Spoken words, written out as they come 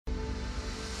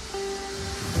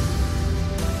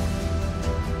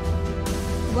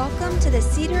Welcome to the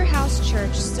Cedar House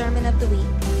Church Sermon of the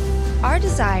Week. Our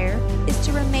desire is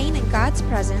to remain in God's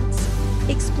presence,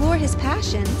 explore His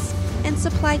passions, and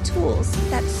supply tools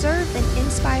that serve and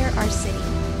inspire our city.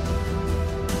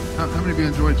 How many of you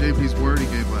enjoyed JP's word he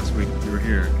gave last week if you were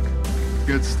here?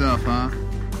 Good stuff, huh?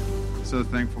 So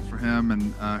thankful for him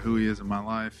and who he is in my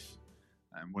life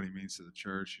and what he means to the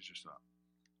church. He's just a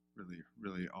really,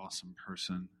 really awesome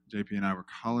person. JP and I were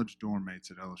college dorm mates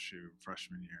at LSU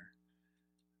freshman year.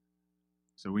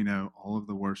 So we know all of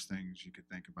the worst things you could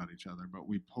think about each other, but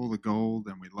we pull the gold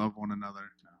and we love one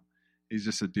another. No, he's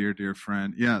just a dear, dear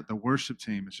friend. Yeah, the worship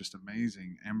team is just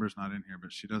amazing. Amber's not in here,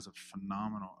 but she does a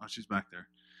phenomenal, she's back there,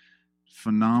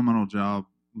 phenomenal job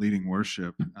leading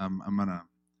worship. I'm going to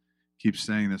keep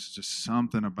saying this. It's just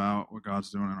something about what God's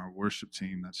doing in our worship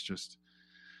team that's just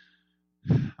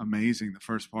amazing. The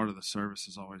first part of the service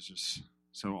is always just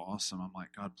so awesome. I'm like,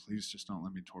 God, please just don't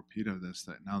let me torpedo this,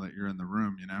 that now that you're in the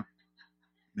room, you know?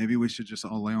 Maybe we should just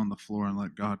all lay on the floor and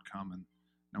let God come and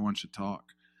no one should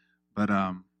talk. But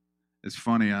it's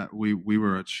funny, we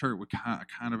were a church,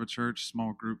 kind of a church,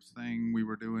 small group thing we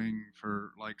were doing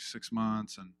for like 6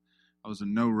 months, and I was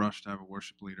in no rush to have a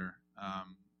worship leader. I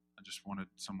just wanted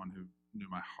someone who knew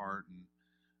my heart, and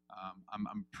I'm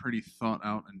a pretty thought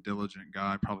out and diligent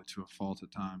guy, probably to a fault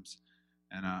at times.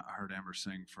 And I heard Amber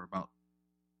sing for about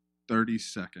 30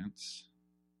 seconds.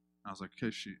 I was like,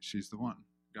 okay, she's the one.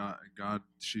 God,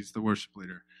 she's the worship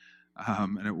leader.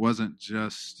 And it wasn't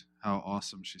just how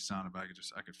awesome she sounded, but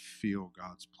I could feel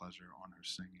God's pleasure on her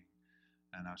singing.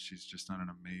 And she's just done an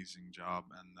amazing job.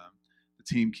 And the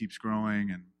team keeps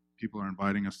growing, and people are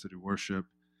inviting us to do worship.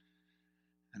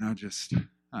 And I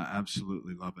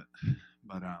absolutely love it.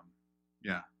 But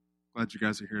yeah, glad you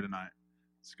guys are here tonight.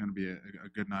 It's going to be a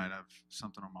good night. I have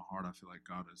something on my heart I feel like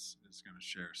God is going to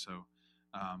share. So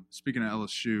speaking of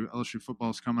LSU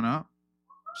football's coming up.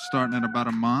 Starting in about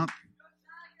a month.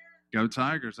 Go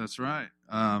Tigers, that's right.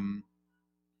 I'm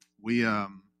an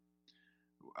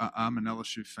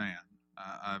LSU fan.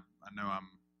 I know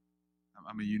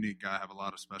I'm a unique guy. I have a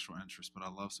lot of special interests, but I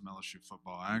love some LSU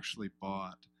football. I actually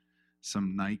bought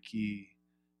some Nike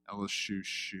LSU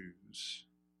shoes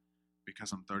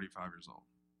because I'm 35 years old,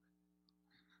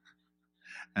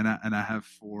 and I have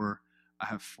four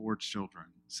children.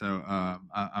 So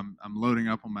I'm loading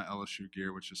up on my LSU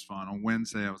gear, which is fun. On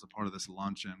Wednesday, I was a part of this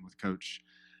luncheon with Coach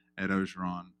Ed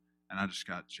Ogeron, and I just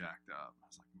got jacked up. I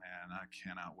was like, man, I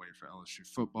cannot wait for LSU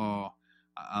football.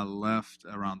 I left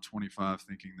around 25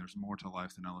 thinking there's more to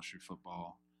life than LSU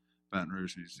football. Baton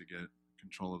Rouge needs to get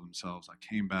control of themselves. I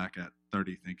came back at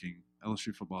 30 thinking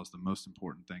LSU football is the most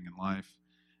important thing in life,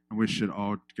 and we should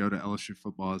all go to LSU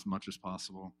football as much as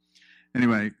possible.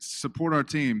 Anyway, support our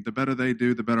team. The better they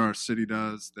do, the better our city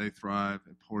does. They thrive.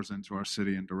 It pours into our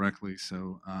city indirectly.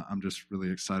 So I'm just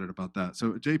really excited about that.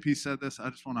 So JP said this. I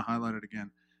just want to highlight it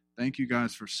again. Thank you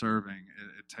guys for serving.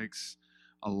 It takes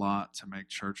a lot to make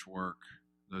church work,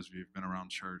 those of you who've been around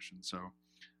church. And so,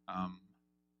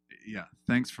 yeah,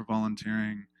 thanks for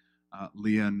volunteering.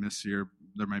 Leah and Miss here,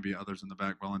 there may be others in the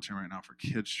back volunteering right now for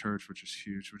Kids Church, which is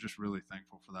huge. We're just really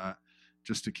thankful for that,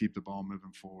 just to keep the ball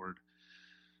moving forward,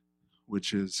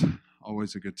 which is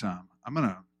always a good time. I'm going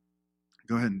to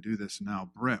go ahead and do this now.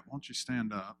 Brett, why don't you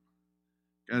stand up?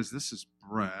 Guys, this is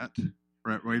Brett.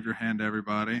 Brett, wave your hand to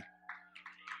everybody.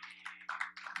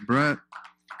 Brett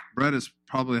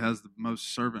probably has the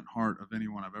most servant heart of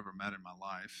anyone I've ever met in my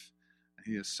life. And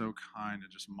he is so kind and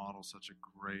just models such a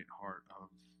great heart of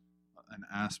an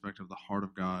aspect of the heart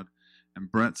of God.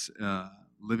 And Brett's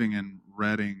living in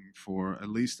Redding for at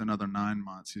least another 9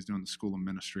 months. He's doing the School of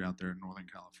Ministry out there in Northern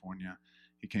California.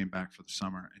 He came back for the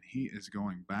summer, and he is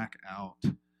going back out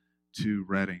to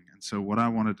Redding. And so what I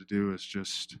wanted to do is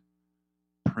just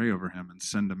pray over him and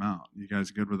send him out. You guys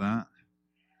good with that?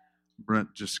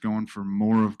 Brett just going for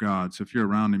more of God. So if you're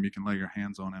around him, you can lay your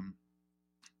hands on him.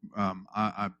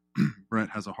 Brett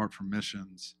has a heart for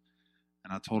missions,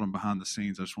 and I told him behind the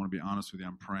scenes, I just want to be honest with you,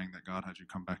 I'm praying that God had you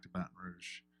come back to Baton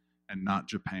Rouge and not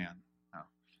Japan.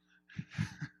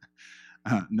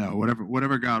 No,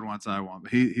 whatever God wants, I want.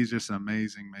 But he's just an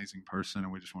amazing, amazing person,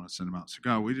 and we just want to send him out. So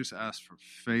God, we just ask for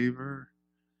favor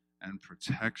and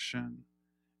protection,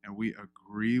 and we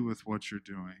agree with what you're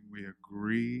doing. We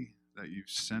agree that you've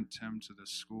sent him to this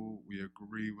school. We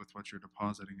agree with what you're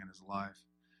depositing in his life.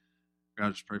 God, I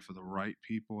just pray for the right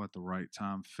people at the right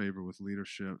time, favor with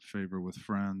leadership, favor with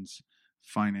friends,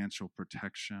 financial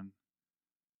protection.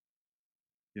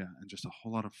 Yeah, and just a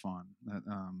whole lot of fun. That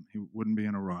he wouldn't be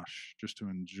in a rush, just to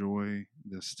enjoy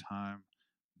this time.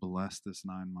 Bless this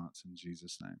 9 months in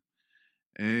Jesus' name.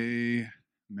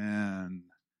 Amen.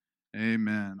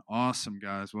 Amen. Awesome,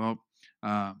 guys. Well,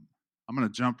 I'm going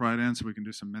to jump right in so we can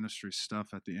do some ministry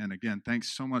stuff at the end. Again,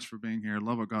 thanks so much for being here.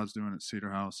 Love what God's doing at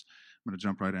Cedar House. I'm going to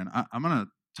jump right in. I'm going to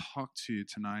talk to you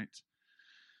tonight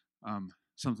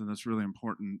something that's really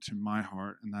important to my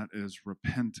heart, and that is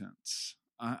repentance.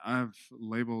 I've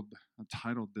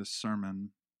titled this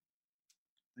sermon,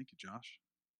 thank you, Josh.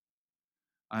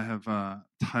 I have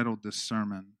titled this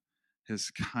sermon, His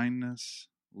Kindness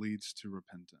Leads to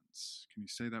Repentance. Can you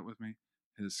say that with me?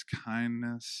 His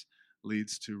kindness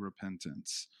leads to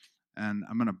repentance. And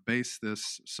I'm going to base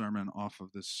this sermon off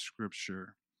of this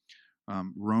scripture,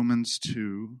 Romans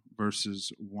 2,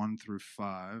 verses 1 through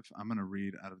 5. I'm going to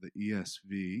read out of the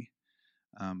ESV,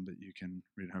 but you can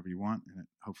read however you want, and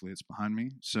hopefully it's behind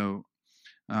me. So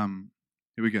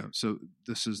here we go. So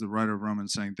this is the writer of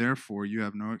Romans saying, "Therefore you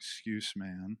have no excuse,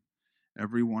 man,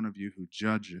 every one of you who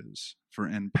judges, for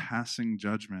in passing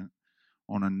judgment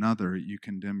on another, you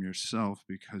condemn yourself,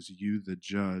 because you, the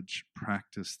judge,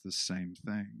 practice the same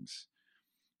things.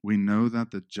 We know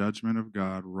that the judgment of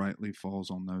God rightly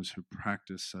falls on those who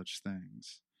practice such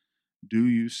things. Do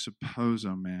you suppose,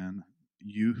 O man,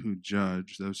 you who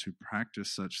judge those who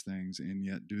practice such things and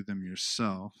yet do them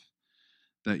yourself,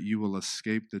 that you will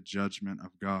escape the judgment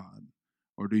of God?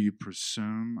 Or do you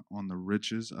presume on the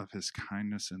riches of his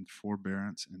kindness and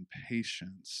forbearance and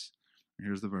patience?"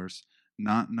 Here's the verse.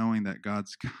 "Not knowing that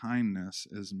God's kindness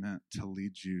is meant to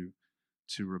lead you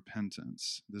to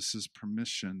repentance." This is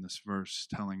permission, this verse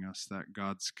telling us that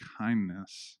God's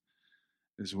kindness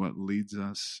is what leads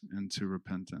us into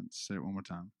repentance. Say it one more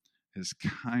time. His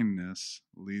kindness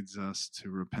leads us to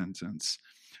repentance.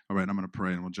 All right, I'm going to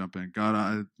pray and we'll jump in. God,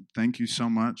 I thank you so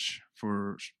much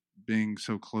for being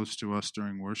so close to us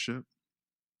during worship.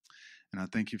 And I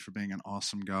thank you for being an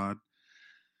awesome God.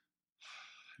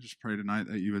 I just pray tonight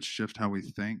that you would shift how we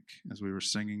think, as we were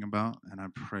singing about, and I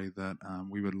pray that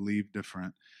we would leave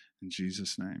different in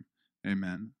Jesus' name.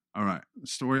 Amen. All right, the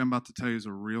story I'm about to tell you is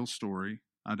a real story.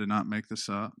 I did not make this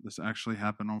up. This actually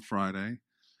happened on Friday,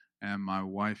 and my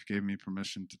wife gave me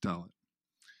permission to tell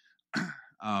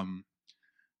it.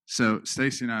 So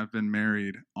Stacy and I have been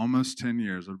married almost 10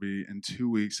 years. It'll be in 2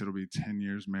 weeks. It'll be 10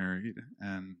 years married,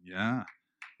 and yeah,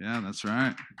 that's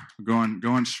right. We're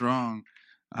going strong.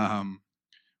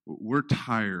 We're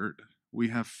tired. We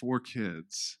have 4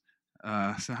 kids.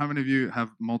 So how many of you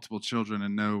have multiple children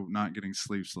and know not getting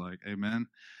sleep's like? Amen.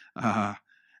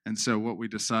 And so what we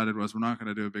decided was, we're not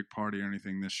going to do a big party or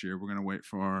anything this year. We're going to wait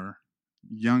for our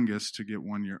youngest to get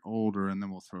 1 year older, and then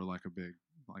we'll throw like a big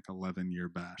 11-year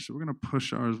bash. So we're going to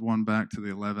push ours one back to the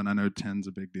 11. I know 10's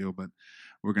a big deal, but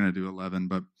we're going to do 11.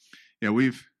 But yeah,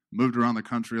 we've moved around the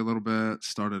country a little bit,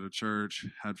 started a church,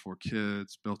 had 4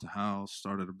 kids, built a house,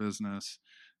 started a business.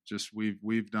 Just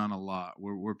we've done a lot.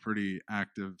 We're pretty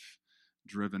active,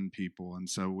 driven people, and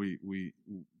so we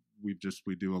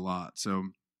do a lot. So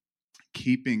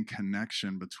keeping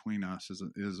connection between us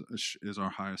is our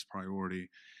highest priority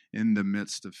in the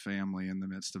midst of family, in the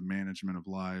midst of management of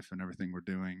life and everything we're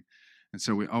doing. And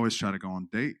so we always try to go on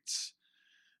dates.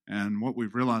 And what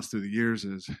we've realized through the years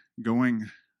is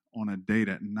going on a date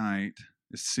at night,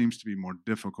 it seems to be more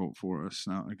difficult for us.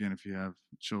 Now, again, if you have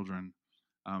children,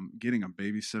 getting a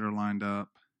babysitter lined up,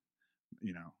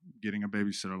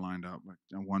 but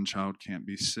one child can't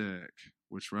be sick.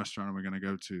 Which restaurant are we going to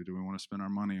go to? Do we want to spend our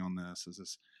money on this? Is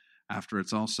this, after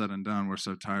it's all said and done, we're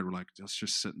so tired, we're like, let's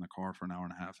just sit in the car for an hour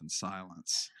and a half in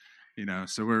silence.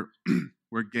 So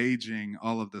we're gauging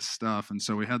all of this stuff. And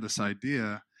so we had this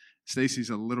idea. Stacy's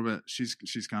a little bit, she's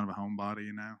kind of a homebody,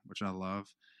 which I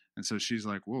love. And so she's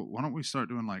like, well, why don't we start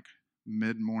doing like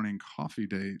mid-morning coffee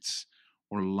dates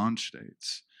or lunch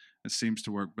dates? It seems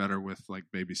to work better with like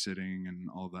babysitting and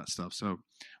all of that stuff. So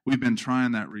we've been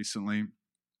trying that recently.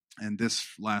 And this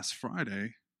last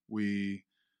Friday, we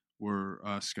were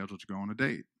scheduled to go on a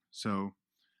date. So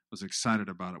I was excited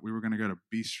about it. We were going to go to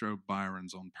Bistro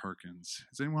Byron's on Perkins.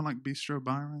 Does anyone like Bistro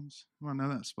Byron's? Anyone know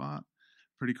that spot?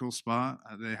 Pretty cool spot.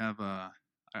 They have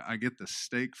I get the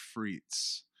steak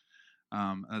frites.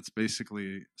 That's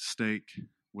basically steak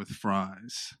with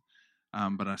fries.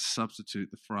 But I substitute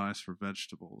the fries for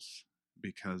vegetables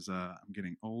because I'm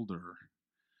getting older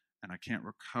and I can't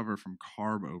recover from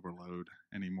carb overload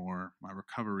anymore. My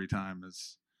recovery time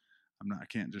is, I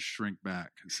can't just shrink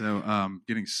back. So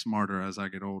getting smarter as I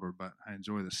get older, but I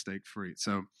enjoy the steak frite.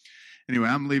 So anyway,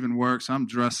 I'm leaving work, so I'm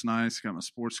dressed nice, got my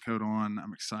sports coat on.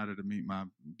 I'm excited to meet my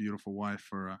beautiful wife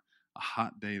for a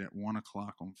hot date at 1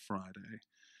 o'clock on Friday.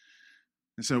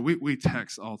 And so we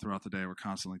text all throughout the day. We're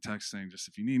constantly texting, just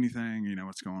if you need anything,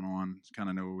 what's going on, kind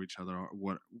of know where each other are,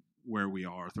 where we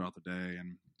are throughout the day.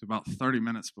 And about 30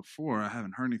 minutes before, I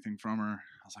haven't heard anything from her.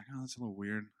 I was like, oh, that's a little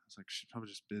weird. I was like, she's probably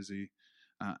just busy.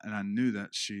 And I knew that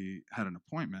she had an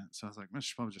appointment. So I was like, man,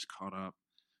 she's probably just caught up.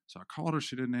 So I called her.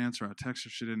 She didn't answer. I texted her.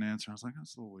 She didn't answer. I was like,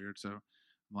 that's a little weird. So I'm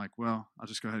like, well, I'll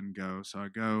just go ahead and go. So I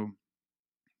go,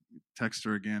 text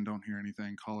her again, don't hear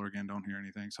anything. Call her again, don't hear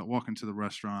anything. So I walk into the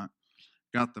restaurant.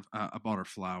 I bought her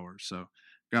flowers. So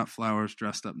got flowers,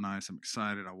 dressed up nice. I'm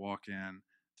excited. I walk in.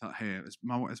 Thought, hey, is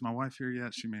my wife here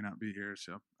yet? She may not be here.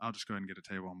 So I'll just go ahead and get a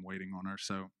table. I'm waiting on her.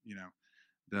 So,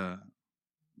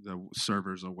 the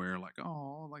server's aware, like,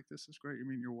 oh, like, this is great. You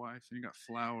meet your wife and you got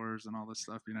flowers and all this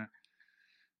stuff,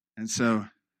 And so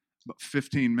about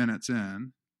 15 minutes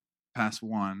in, past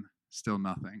 1, still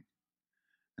nothing.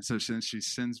 And so she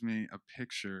sends me a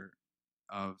picture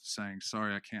of saying,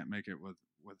 sorry, I can't make it with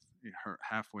her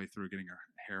halfway through getting her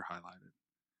hair highlighted.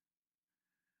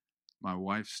 My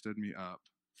wife stood me up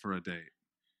for a date.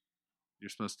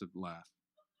 You're supposed to laugh.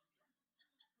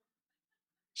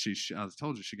 I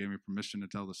told you she gave me permission to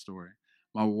tell the story.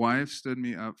 My wife stood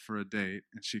me up for a date,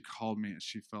 and she called me, and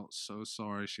she felt so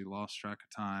sorry. She lost track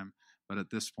of time, but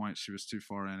at this point, she was too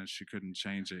far in, and she couldn't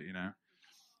change it,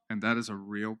 And that is a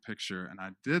real picture, and I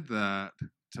did that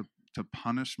to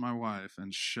punish my wife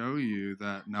and show you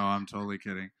that, no, I'm totally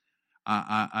kidding.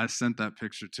 I sent that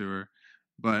picture to her,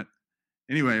 but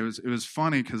anyway, it was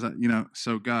funny because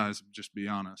so guys, just be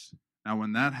honest. Now,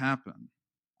 when that happened,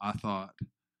 I thought,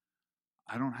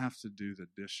 I don't have to do the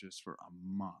dishes for a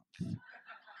month.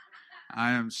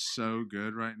 I am so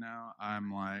good right now.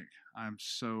 I'm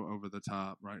so over the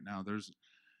top right now.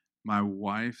 My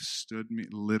wife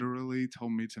literally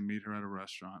told me to meet her at a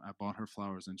restaurant. I bought her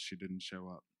flowers and she didn't show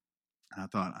up. And I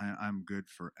thought, I'm good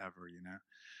forever,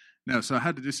 No, so I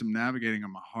had to do some navigating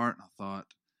on my heart, and I thought,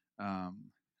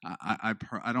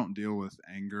 I don't deal with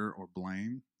anger or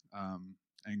blame.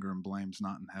 Anger and blame's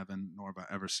not in heaven, nor have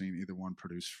I ever seen either one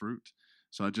produce fruit.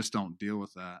 So I just don't deal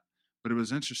with that. But it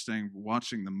was interesting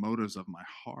watching the motives of my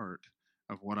heart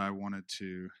of what I wanted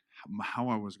to, how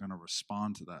I was going to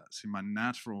respond to that. See, my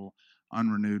natural,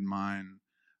 unrenewed mind,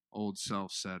 old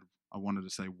self said, I wanted to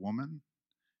say, woman,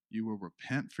 you will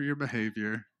repent for your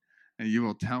behavior, and you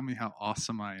will tell me how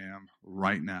awesome I am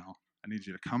right now. I need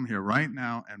you to come here right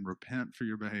now and repent for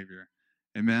your behavior.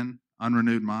 Amen?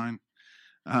 Unrenewed mind.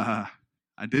 I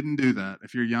didn't do that.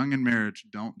 If you're young in marriage,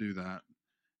 don't do that.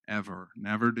 Ever.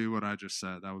 Never do what I just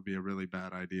said. That would be a really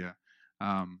bad idea.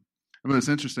 But it's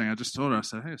interesting. I just told her, I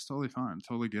said, hey, it's totally fine.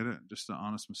 Totally get it. Just an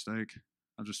honest mistake.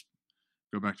 I'll just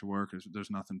go back to work.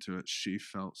 There's nothing to it. She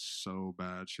felt so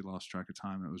bad. She lost track of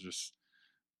time. It was just,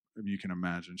 you can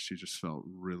imagine, she just felt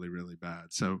really, really bad.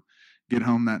 So get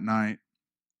home that night,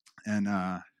 and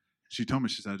she told me,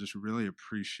 she said, I just really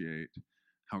appreciate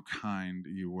how kind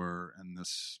you were in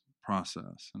this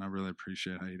process. And I really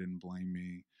appreciate how you didn't blame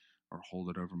me or hold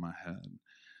it over my head.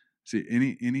 See,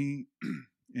 any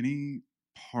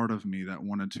part of me that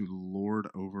wanted to lord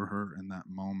over her in that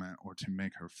moment or to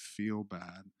make her feel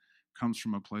bad comes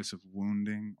from a place of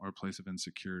wounding or a place of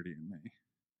insecurity in me.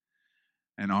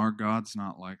 And our God's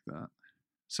not like that.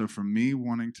 So for me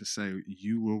wanting to say,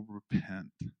 you will repent,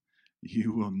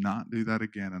 you will not do that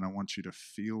again, and I want you to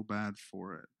feel bad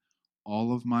for it,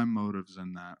 all of my motives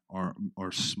in that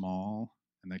are small,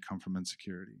 and they come from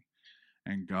insecurity.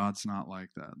 And God's not like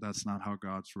that. That's not how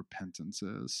God's repentance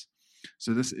is.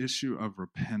 So this issue of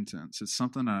repentance, it's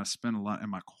something that I spend a lot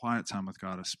in my quiet time with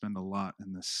God. I spend a lot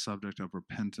in this subject of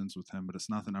repentance with him, but it's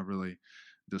nothing I've really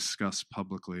discussed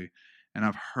publicly. And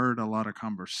I've heard a lot of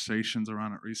conversations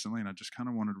around it recently, and I just kind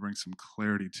of wanted to bring some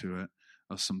clarity to it,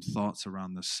 of some thoughts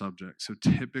around this subject. So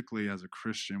typically as a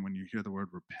Christian, when you hear the word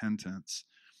repentance,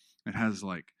 it has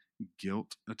like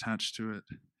guilt attached to it.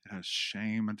 It has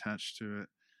shame attached to it.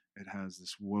 It has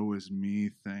this woe is me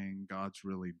thing. God's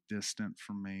really distant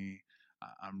from me.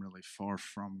 I'm really far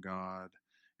from God.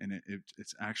 And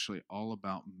it's actually all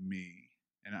about me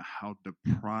and how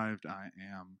deprived I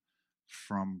am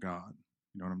from God.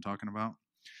 You know what I'm talking about?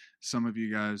 Some of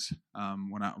you guys,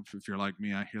 if you're like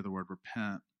me, I hear the word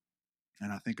repent,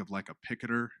 and I think of like a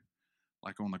picketer,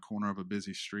 like on the corner of a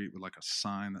busy street with like a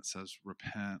sign that says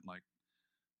repent, like,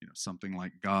 something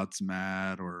like God's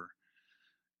mad or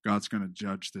God's going to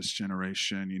judge this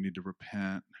generation. You need to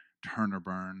repent, turn or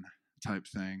burn type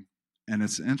thing. And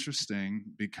it's interesting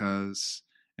because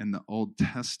in the Old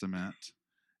Testament,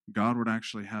 God would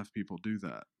actually have people do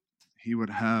that. He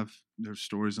would have, there's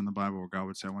stories in the Bible where God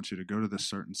would say, I want you to go to this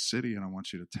certain city and I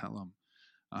want you to tell them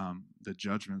the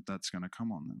judgment that's going to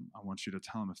come on them. I want you to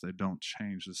tell them if they don't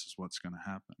change, this is what's going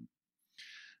to happen.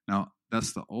 Now,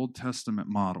 that's the Old Testament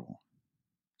model.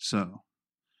 So,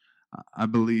 I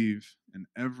believe in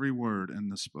every word in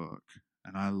this book,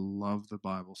 and I love the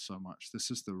Bible so much. This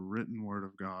is the written word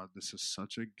of God. This is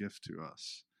such a gift to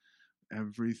us.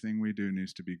 Everything we do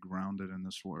needs to be grounded in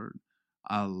this word.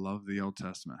 I love the Old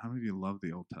Testament. How many of you love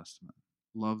the Old Testament?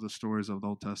 Love the stories of the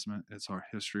Old Testament? It's our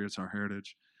history, it's our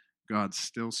heritage. God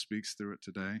still speaks through it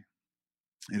today.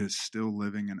 It is still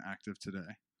living and active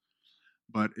today.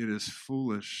 But it is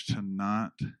foolish to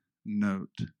not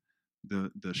note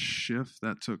the shift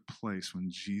that took place when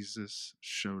Jesus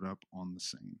showed up on the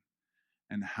scene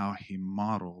and how he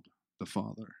modeled the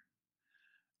Father.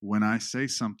 When I say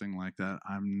something like that,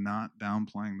 I'm not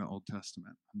downplaying the Old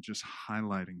Testament. I'm just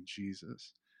highlighting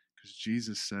Jesus. Because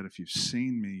Jesus said, if you've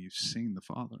seen me, you've seen the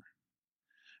Father.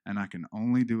 And I can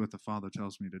only do what the Father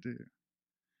tells me to do.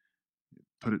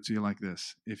 Put it to you like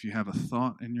this. If you have a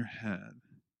thought in your head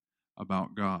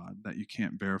about God that you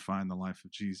can't verify in the life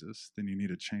of Jesus, then you need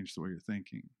to change the way you're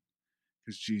thinking.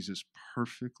 Because Jesus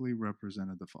perfectly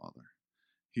represented the Father.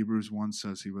 Hebrews 1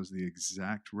 says he was the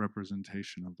exact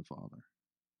representation of the Father.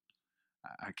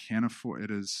 I can't afford,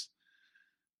 it is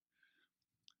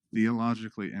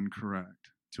theologically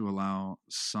incorrect to allow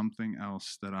something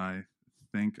else that I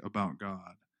think about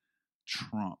God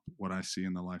trump what I see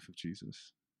in the life of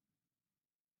Jesus.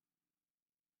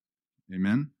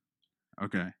 Amen?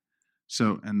 Okay.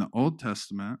 So in the Old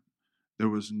Testament, there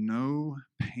was no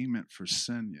payment for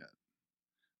sin yet.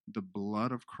 The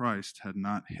blood of Christ had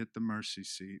not hit the mercy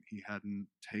seat. He hadn't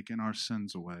taken our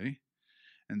sins away.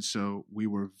 And so we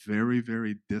were very,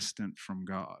 very distant from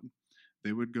God.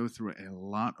 They would go through a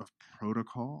lot of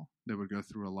protocol. They would go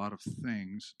through a lot of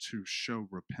things to show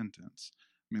repentance.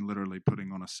 I mean, literally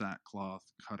putting on a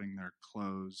sackcloth, cutting their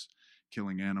clothes,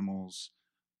 killing animals.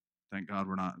 Thank God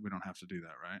we don't have to do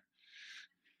that, right?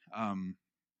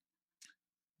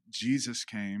 Jesus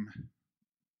came,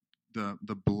 the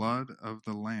blood of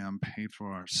the Lamb paid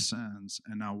for our sins,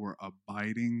 and now we're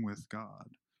abiding with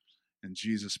God. And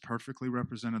Jesus perfectly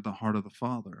represented the heart of the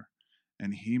Father,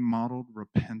 and he modeled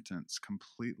repentance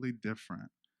completely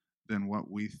different than what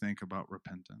we think about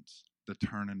repentance, the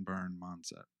turn and burn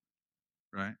mindset,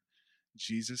 right?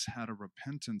 Jesus had a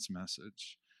repentance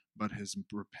message, but his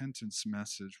repentance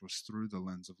message was through the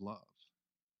lens of love.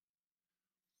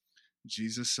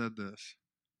 Jesus said this,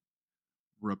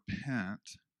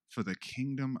 repent, for the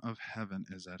kingdom of heaven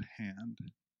is at hand.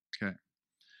 Okay,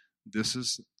 this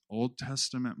is Old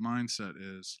Testament mindset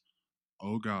is,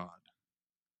 oh God,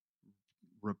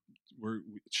 we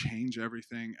change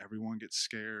everything. Everyone gets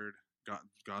scared.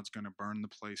 God's going to burn the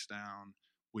place down.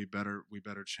 We better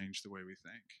change the way we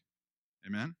think.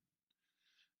 Amen.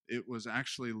 It was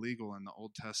actually legal in the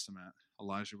Old Testament.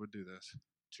 Elijah would do this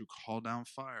to call down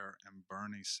fire and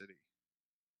burn a city,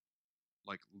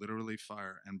 like literally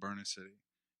fire and burn a city.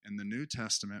 In the New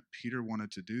Testament, Peter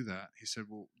wanted to do that. He said,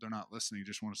 "Well, they're not listening. You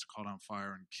just want us to call down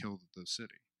fire and kill the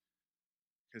city,"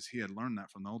 because he had learned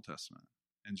that from the Old Testament.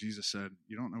 And Jesus said,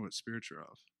 "You don't know what spirit you're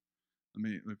of." Let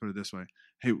me put it this way.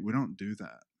 Hey, we don't do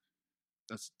that.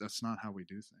 That's not how we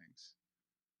do things.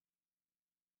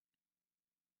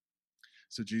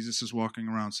 So Jesus is walking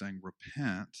around saying,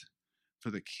 repent,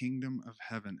 for the kingdom of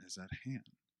heaven is at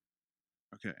hand.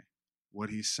 Okay, what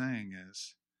he's saying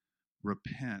is,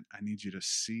 repent, I need you to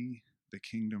see the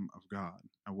kingdom of God.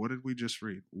 Now, what did we just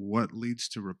read? What leads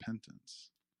to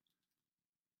repentance?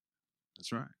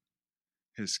 That's right.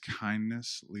 His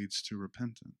kindness leads to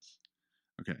repentance.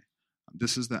 Okay,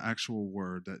 this is the actual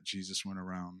word that Jesus went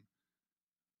around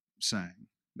saying.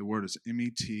 The word is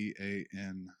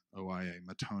metanoia,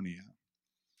 metonia.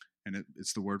 And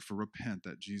it's the word for repent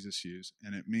that Jesus used.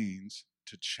 And it means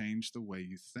to change the way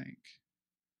you think.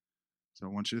 So I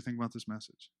want you to think about this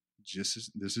message. This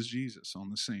is Jesus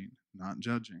on the scene, not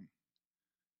judging.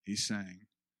 He's saying,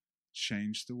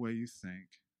 change the way you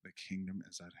think. The kingdom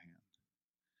is at hand.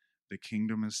 The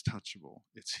kingdom is touchable.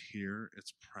 It's here.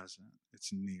 It's present.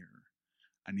 It's near.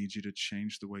 I need you to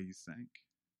change the way you think.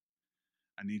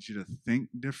 I need you to think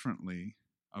differently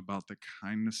about the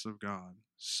kindness of God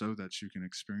so that you can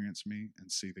experience me and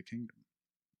see the kingdom.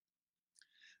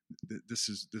 This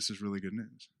is really good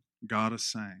news. God is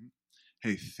saying,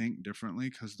 hey, think differently,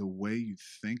 because the way you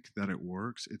think that it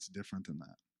works, it's different than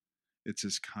that. It's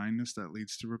his kindness that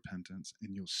leads to repentance,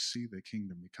 and you'll see the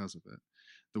kingdom because of it.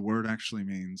 The word actually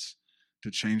means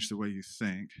to change the way you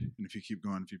think. And if you keep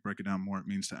going, if you break it down more, it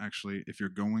means to actually, if you're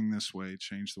going this way,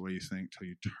 change the way you think till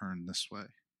you turn this way.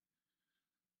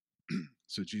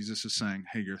 So Jesus is saying,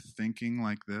 hey, you're thinking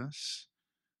like this.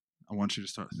 I want you to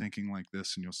start thinking like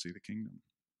this, and you'll see the kingdom.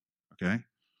 Okay?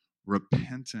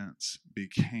 Repentance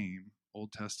became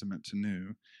Old Testament to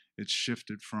New, it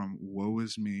shifted from woe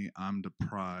is me, I'm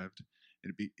deprived.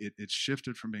 It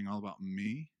shifted from being all about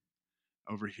me.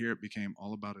 Over here, it became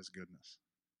all about his goodness.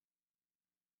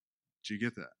 Do you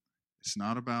get that? It's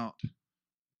not about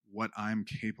what I'm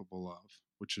capable of,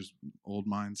 which is old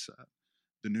mindset.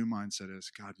 The new mindset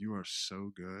is, God, you are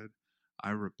so good.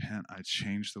 I repent. I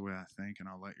change the way I think, and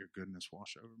I'll let your goodness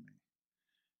wash over me.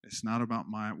 It's not about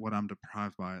what I'm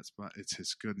deprived by. It's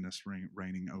his goodness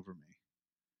reigning over me.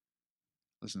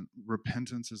 Listen,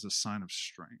 repentance is a sign of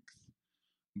strength,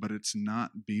 but it's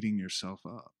not beating yourself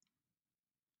up.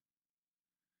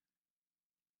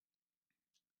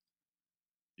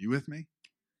 You with me?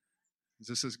 Is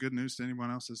this as good news to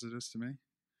anyone else as it is to me?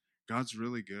 God's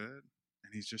really good,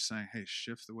 and he's just saying, hey,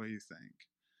 shift the way you think.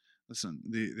 Listen,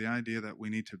 the idea that we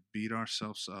need to beat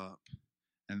ourselves up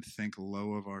and think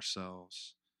low of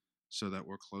ourselves so that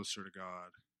we're closer to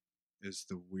God is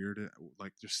the weirdest.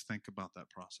 Like, just think about that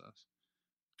process.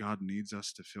 God needs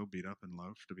us to feel beat up and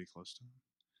low to be close to him.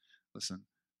 Listen,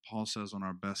 Paul says on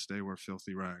our best day, we're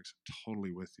filthy rags.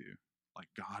 Totally with you. Like,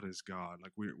 God is God.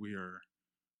 Like, we're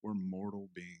mortal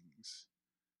beings.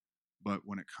 But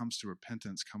when it comes to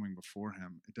repentance coming before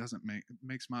him,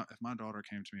 if my daughter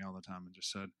came to me all the time and just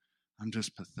said, I'm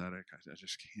just pathetic. I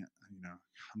just can't,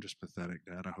 I'm just pathetic,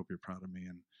 Dad. I hope you're proud of me,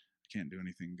 and I can't do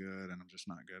anything good, and I'm just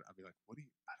not good. I'd be like,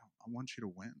 I want you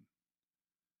to win.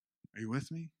 Are you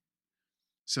with me?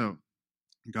 So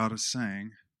God is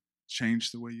saying,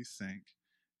 change the way you think,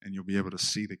 and you'll be able to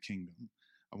see the kingdom.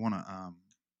 I want to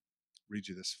read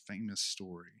you this famous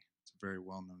story. It's a very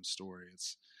well-known story.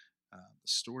 It's the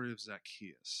story of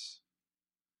Zacchaeus.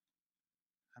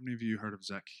 How many of you heard of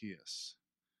Zacchaeus?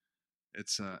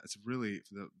 It's really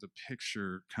the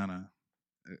picture kind of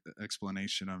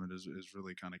explanation of it is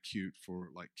really kind of cute for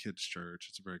like kids church.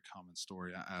 It's a very common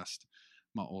story. I asked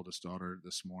my oldest daughter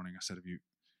this morning, I said, have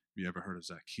you ever heard of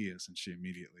Zacchaeus? And she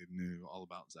immediately knew all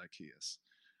about Zacchaeus.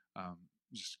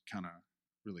 Just kind of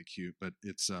really cute, but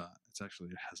it's actually,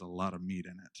 it has a lot of meat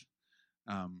in it.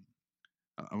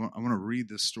 I want to read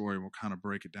this story. We'll kind of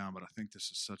break it down, but I think this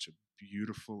is such a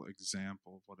beautiful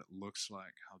example of what it looks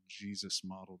like, how Jesus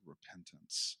modeled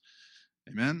repentance.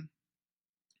 Amen?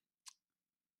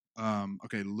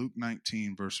 Okay, Luke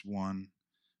 19, verse 1.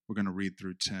 We're going to read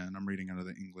through 10. I'm reading out of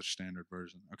the English Standard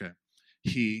Version. Okay.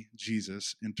 He,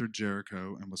 Jesus, entered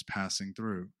Jericho and was passing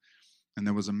through. And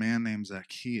there was a man named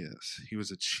Zacchaeus. He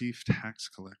was a chief tax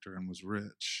collector and was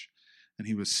rich. And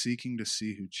he was seeking to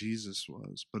see who Jesus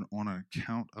was, but on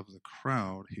account of the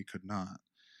crowd, he could not,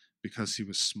 because he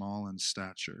was small in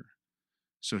stature.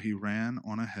 So he ran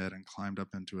on ahead and climbed up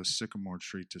into a sycamore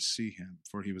tree to see him,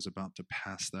 for he was about to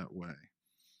pass that way.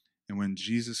 And when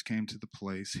Jesus came to the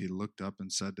place, he looked up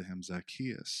and said to him,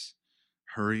 Zacchaeus,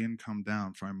 hurry and come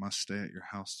down, for I must stay at your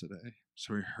house today.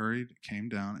 So he hurried, came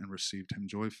down, and received him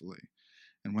joyfully.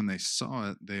 And when they saw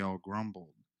it, they all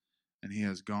grumbled. And he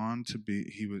has gone in to be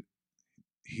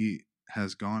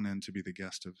the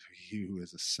guest of he who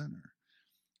is a sinner.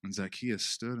 And Zacchaeus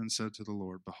stood and said to the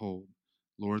Lord, Behold,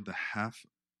 Lord,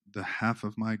 the half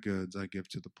of my goods I give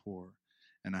to the poor,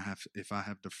 and if I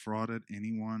have defrauded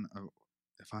anyone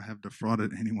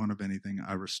of anything,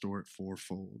 I restore it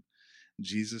fourfold.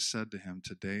 Jesus said to him,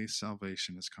 Today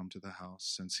salvation has come to the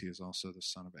house, since he is also the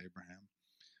son of Abraham.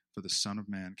 For the Son of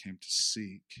Man came to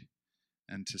seek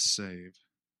and to save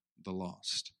the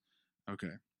lost.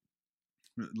 Okay.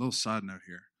 A little side note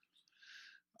here.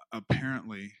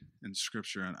 Apparently, in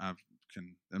Scripture, and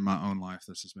in my own life,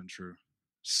 this has been true.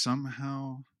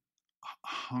 Somehow,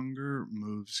 hunger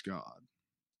moves God.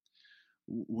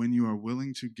 When you are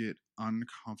willing to get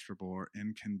uncomfortable or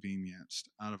inconvenienced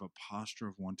out of a posture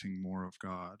of wanting more of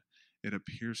God, it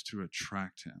appears to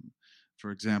attract him.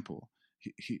 For example,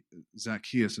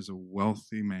 Zacchaeus is a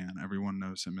wealthy man. Everyone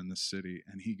knows him in the city,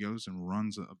 and he goes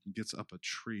and gets up a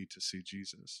tree to see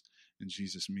Jesus, and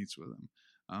Jesus meets with him.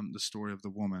 The story of the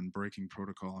woman breaking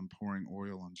protocol and pouring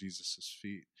oil on Jesus'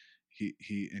 feet.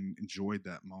 He enjoyed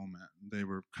that moment. They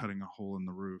were cutting a hole in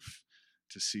the roof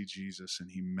to see Jesus,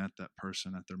 and he met that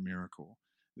person at their miracle.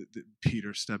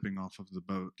 Peter stepping off of the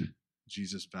boat,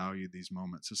 Jesus valued these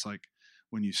moments. It's like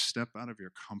when you step out of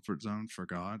your comfort zone for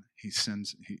God,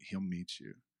 he'll meet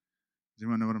you. Does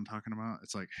anyone know what I'm talking about?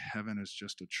 It's like heaven is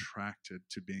just attracted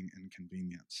to being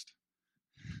inconvenienced.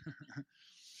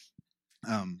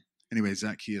 Anyway,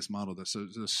 Zacchaeus modeled this. So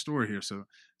there's a story here. So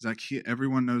Zacchaeus,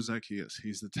 everyone knows Zacchaeus.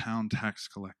 He's the town tax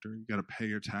collector. You got to pay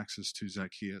your taxes to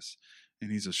Zacchaeus.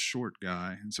 And he's a short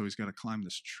guy, and so he's got to climb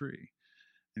this tree.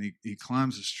 And he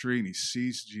climbs this tree, and he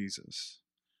sees Jesus.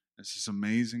 It's this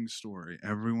amazing story.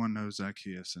 Everyone knows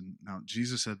Zacchaeus. And now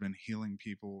Jesus had been healing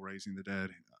people, raising the dead.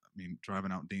 mean,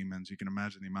 driving out demons. You can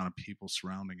imagine the amount of people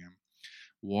surrounding him.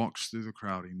 Walks through the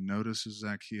crowd. He notices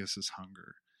Zacchaeus'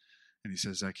 hunger. And he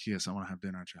says, Zacchaeus, I want to have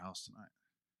dinner at your house tonight.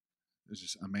 It's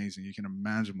just amazing. You can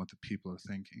imagine what the people are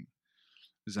thinking.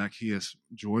 Zacchaeus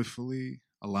joyfully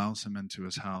allows him into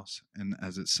his house. And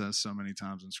as it says so many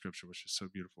times in Scripture, which is so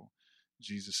beautiful,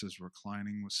 Jesus is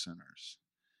reclining with sinners.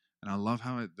 And I love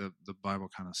how the Bible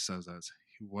kind of says that.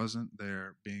 He wasn't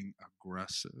there being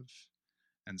aggressive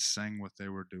and saying what they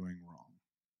were doing wrong.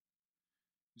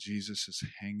 Jesus is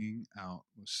hanging out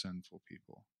with sinful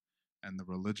people. And the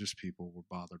religious people were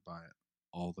bothered by it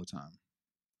all the time.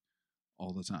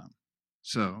 All the time.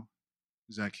 So,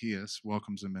 Zacchaeus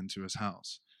welcomes him into his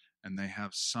house. And they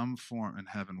have some form, in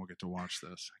heaven we'll get to watch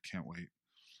this, I can't wait,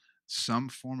 some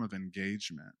form of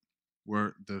engagement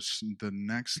where the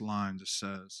next line just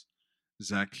says,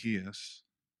 Zacchaeus,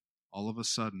 all of a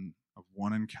sudden, of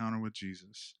one encounter with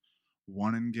Jesus,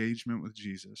 one engagement with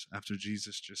Jesus, after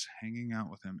Jesus just hanging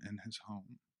out with him in his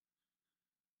home,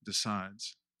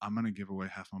 decides, I'm going to give away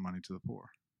half my money to the poor.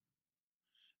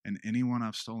 And anyone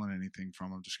I've stolen anything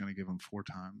from, I'm just going to give them 4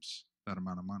 times that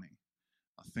amount of money.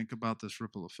 Now think about this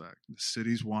ripple effect. The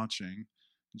city's watching.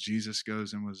 Jesus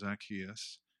goes in with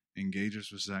Zacchaeus,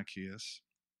 engages with Zacchaeus.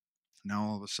 Now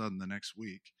all of a sudden, the next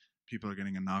week, people are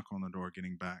getting a knock on the door,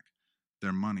 getting back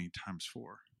their money times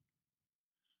 4.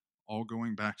 All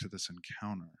going back to this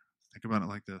encounter. Think about it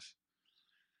like this.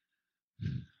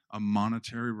 A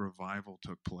monetary revival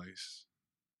took place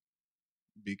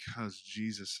because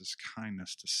Jesus'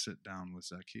 kindness to sit down with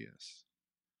Zacchaeus.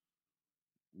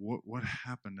 What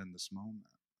happened in this moment?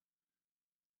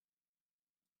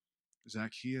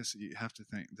 Zacchaeus, you have to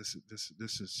think, this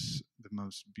is the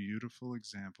most beautiful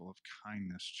example of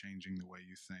kindness changing the way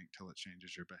you think till it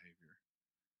changes your behavior.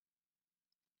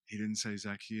 He didn't say,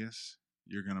 Zacchaeus,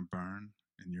 you're going to burn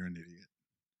and you're an idiot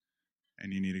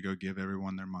and you need to go give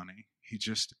everyone their money. He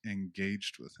just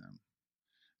engaged with him.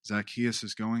 Zacchaeus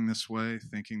is going this way,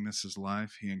 thinking this is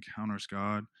life. He encounters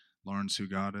God, learns who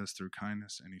God is through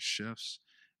kindness, and he shifts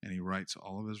and he rights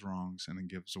all of his wrongs and then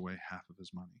gives away half of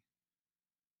his money.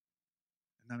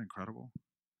 Isn't that incredible?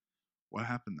 What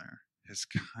happened there? His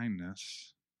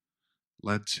kindness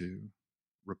led to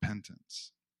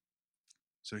repentance.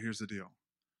 So here's the deal.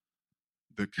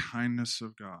 The kindness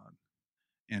of God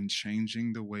and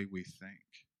changing the way we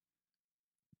think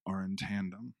are in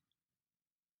tandem.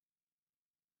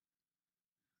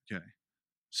 Okay,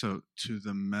 so to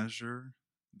the measure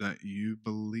that you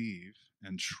believe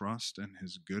and trust in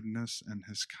his goodness and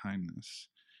his kindness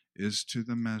is to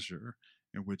the measure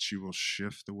in which you will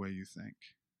shift the way you think.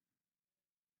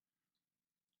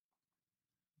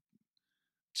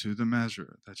 To the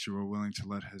measure that you are willing to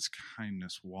let his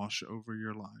kindness wash over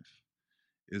your life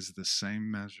is the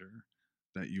same measure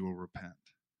that you will repent.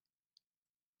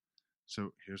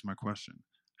 So here's my question.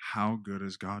 How good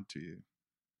is God to you?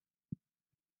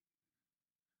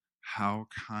 How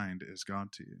kind is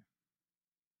God to you?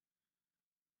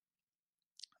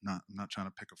 I'm not trying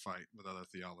to pick a fight with other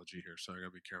theology here, so I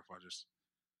gotta be careful.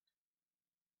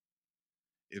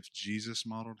 If Jesus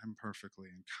modeled him perfectly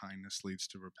and kindness leads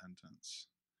to repentance,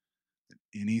 then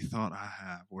any thought I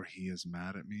have where he is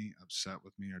mad at me, upset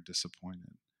with me, or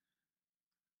disappointed,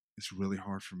 it's really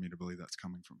hard for me to believe that's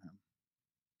coming from him.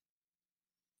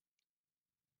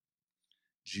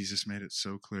 Jesus made it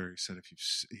so clear. He said,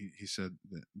 he said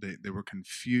that they were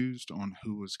confused on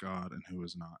who was God and who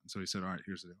was not. And so he said, all right,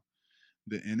 here's the deal.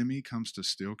 The enemy comes to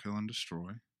steal, kill, and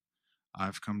destroy.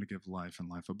 I've come to give life and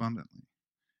life abundantly.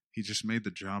 He just made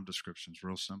the job descriptions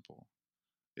real simple.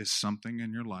 Is something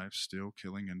in your life still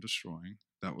killing and destroying?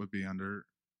 That would be under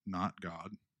not God.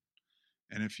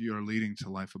 And if you are leading to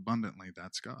life abundantly,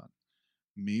 that's God.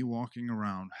 Me walking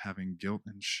around having guilt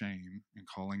and shame and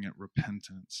calling it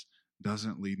repentance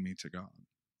doesn't lead me to God.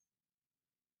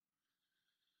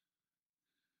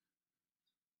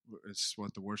 It's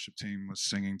what the worship team was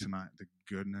singing tonight, the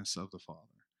goodness of the Father.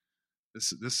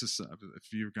 This is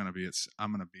if you're going to be,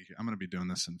 I'm going to be doing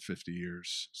this in 50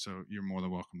 years. So you're more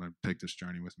than welcome to take this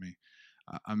journey with me.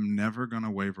 I'm never going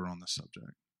to waver on the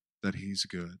subject that he's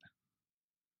good.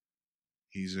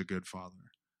 He's a good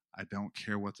Father. I don't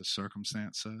care what the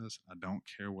circumstance says. I don't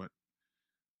care what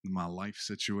my life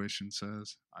situation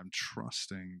says. I'm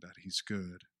trusting that he's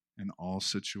good in all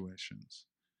situations.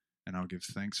 And I'll give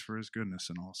thanks for his goodness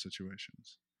in all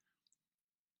situations.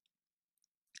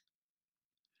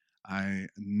 I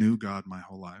knew God my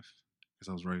whole life because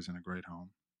I was raised in a great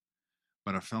home.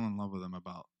 But I fell in love with him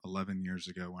about 11 years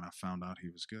ago when I found out he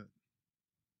was good.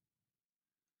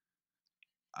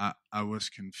 I was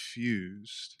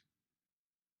confused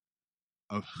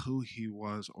of who he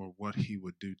was or what he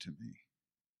would do to me.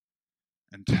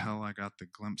 until I got the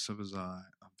glimpse of his eye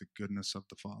of the goodness of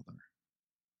the Father.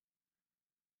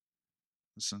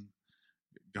 Listen,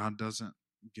 God doesn't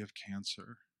give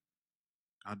cancer.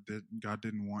 God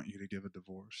didn't want you to give a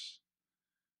divorce.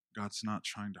 God's not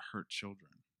trying to hurt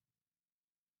children.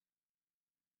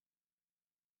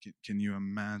 Can you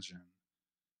imagine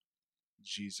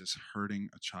Jesus hurting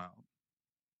a child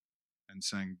and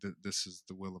saying that this is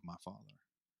the will of my Father?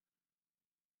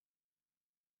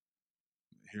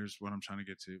 Here's what I'm trying to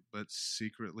get to. But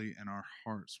secretly in our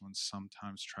hearts, when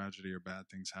sometimes tragedy or bad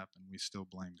things happen, we still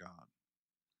blame God.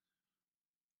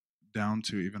 Down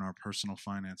to even our personal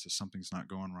finances, something's not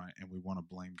going right, and we want to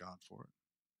blame God for it.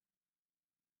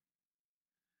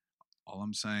 All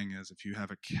I'm saying is, if you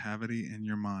have a cavity in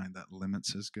your mind that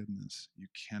limits his goodness, you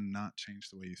cannot change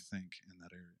the way you think in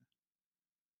that area.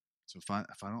 So if I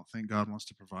don't think God wants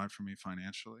to provide for me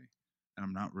financially, and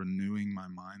I'm not renewing my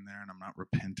mind there, and I'm not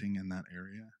repenting in that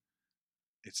area,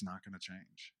 it's not going to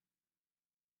change.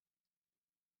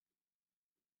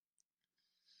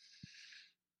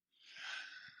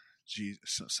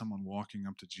 Jesus, someone walking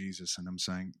up to Jesus and I'm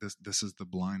saying, this is the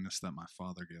blindness that my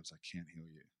Father gives. I can't heal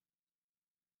you.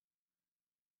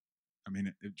 I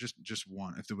mean, just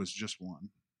one. If there was just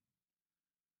one,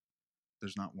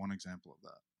 there's not one example of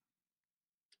that.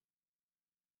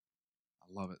 I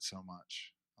love it so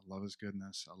much. I love his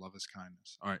goodness. I love his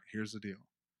kindness. All right, here's the deal.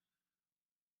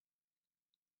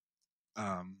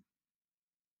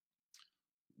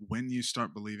 When you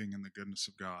start believing in the goodness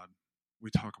of God,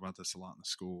 we talk about this a lot in the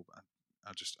school.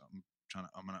 I'm going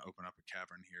to open up a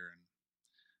cavern here, and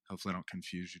hopefully I don't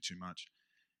confuse you too much.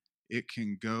 It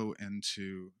can go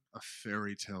into a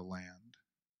fairy tale land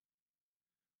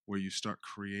where you start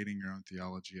creating your own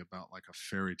theology about like a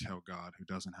fairy tale God who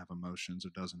doesn't have emotions or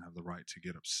doesn't have the right to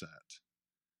get upset.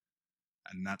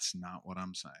 And that's not what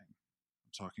I'm saying.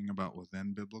 I'm talking about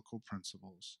within biblical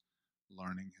principles,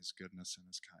 learning his goodness and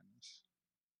his kindness.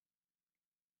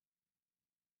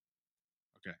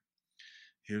 Okay,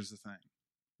 here's the thing.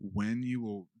 When you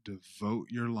will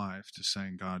devote your life to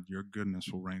saying, God, your goodness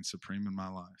will reign supreme in my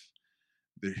life,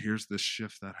 here's this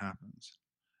shift that happens.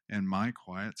 In my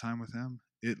quiet time with him,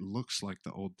 it looks like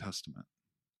the Old Testament.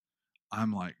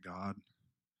 I'm like, God,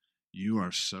 you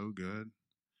are so good,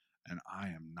 and I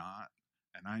am not,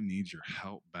 and I need your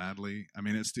help badly. I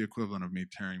mean, it's the equivalent of me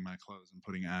tearing my clothes and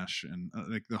putting ash and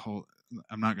like the whole,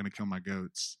 I'm not going to kill my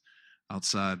goats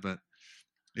outside, but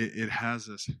it has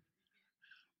this,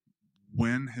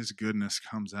 when his goodness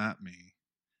comes at me,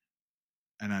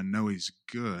 and I know he's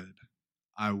good,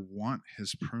 I want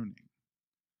his pruning.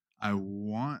 I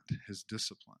want his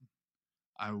discipline.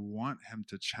 I want him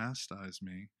to chastise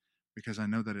me because I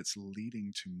know that it's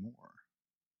leading to more.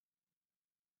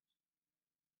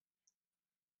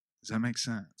 Does that make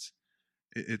sense?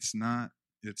 It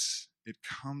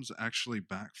comes actually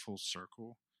back full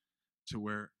circle to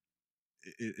where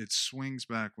it swings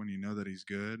back when you know that he's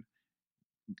good.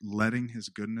 Letting his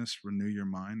goodness renew your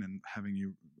mind and having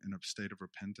you in a state of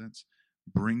repentance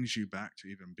brings you back to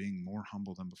even being more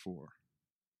humble than before.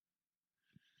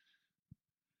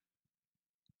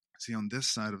 See, on this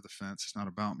side of the fence, it's not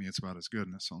about me, it's about his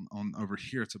goodness. On over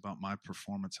here, it's about my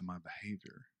performance and my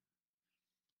behavior.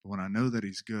 But when I know that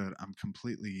he's good, I'm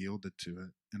completely yielded to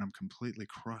it, and I'm completely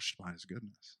crushed by his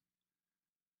goodness.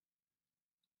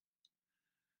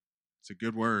 It's a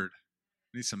good word.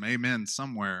 Need some amen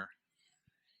somewhere.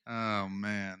 Oh,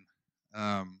 man.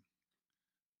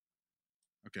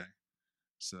 Okay,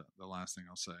 so the last thing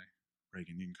I'll say,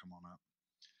 Reagan, you can come on up.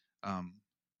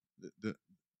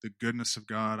 The goodness of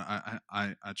God,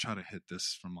 I try to hit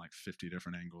this from like 50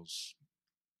 different angles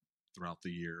throughout the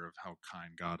year of how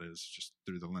kind God is, just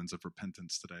through the lens of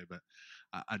repentance today. But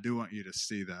I do want you to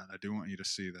see that. I do want you to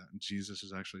see that. Jesus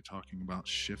is actually talking about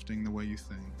shifting the way you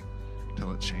think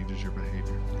until it changes your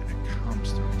behavior, and it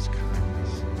comes through his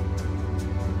kindness.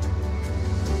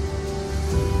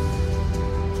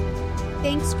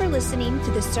 Thanks for listening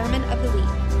to the Sermon of the Week.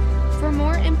 For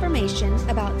more information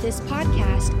about this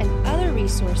podcast and other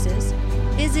resources,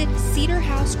 visit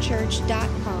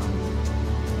cedarhousechurch.com.